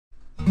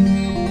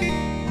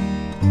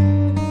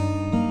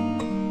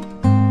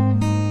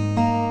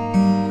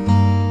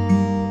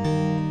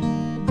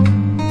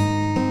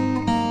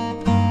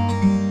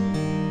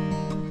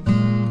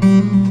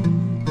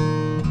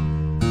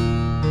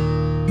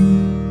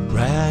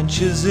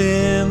branches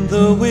in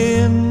the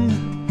wind,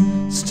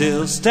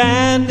 still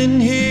standing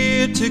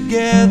here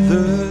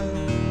together.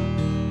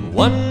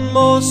 One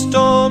more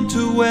storm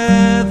to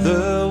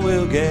weather,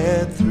 we'll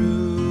get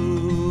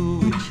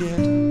through it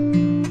yet.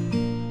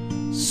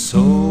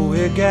 So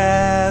we're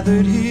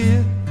gathered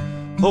here,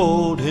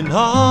 holding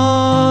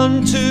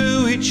on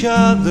to each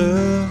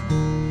other,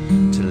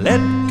 to let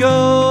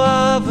go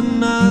of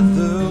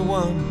another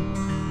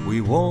one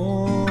we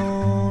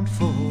won't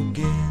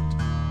forget.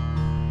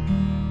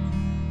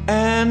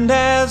 And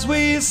as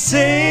we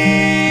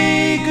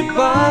say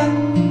goodbye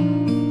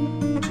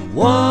to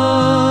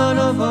one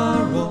of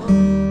our own,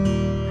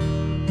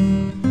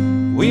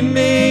 we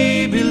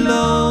may be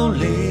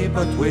lonely,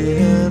 but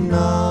we're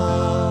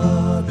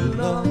not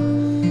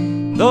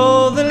alone.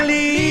 Though the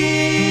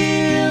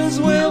leaves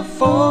will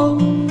fall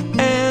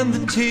and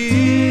the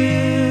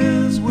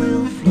tears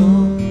will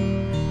flow,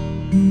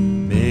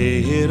 may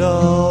it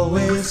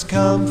always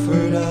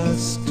comfort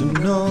us to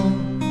know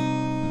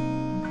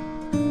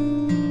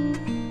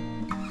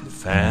the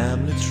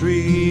family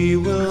tree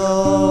will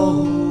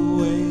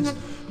always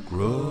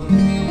grow.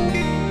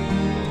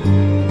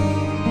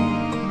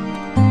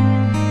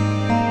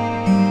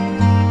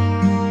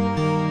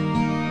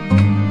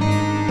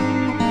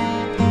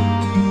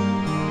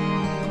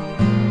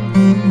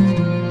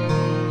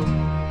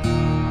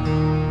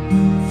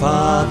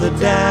 Father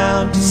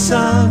down to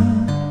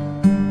son,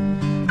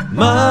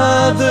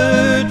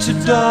 mother to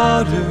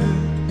daughter,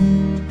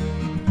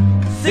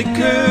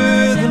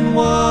 thicker than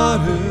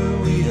water,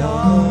 we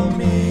are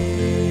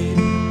made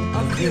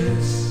of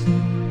this.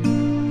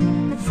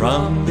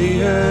 From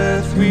the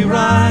earth we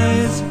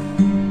rise,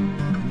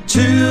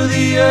 to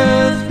the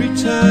earth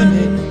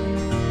returning,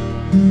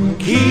 we'll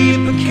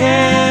keep a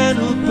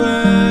candle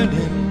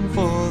burning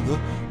for the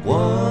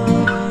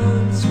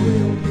ones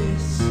we'll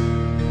miss.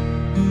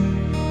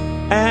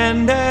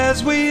 And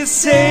as we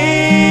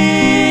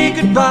say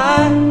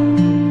goodbye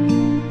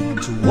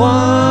to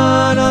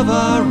one of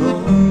our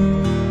own,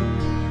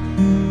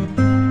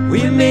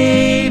 we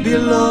may be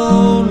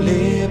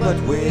lonely, but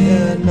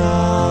we're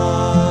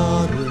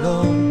not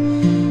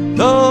alone.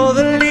 Though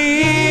the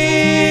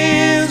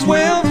leaves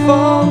will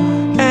fall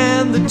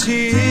and the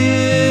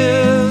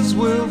tears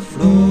will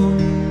flow,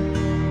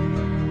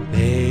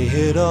 may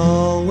it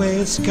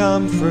always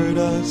comfort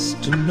us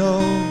to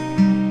know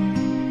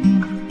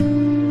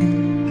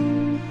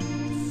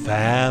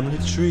family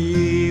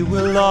tree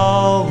will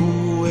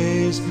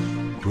always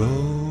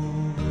grow.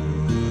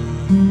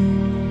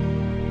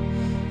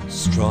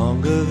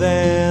 Stronger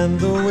than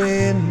the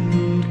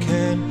wind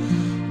can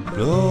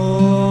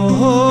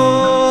blow.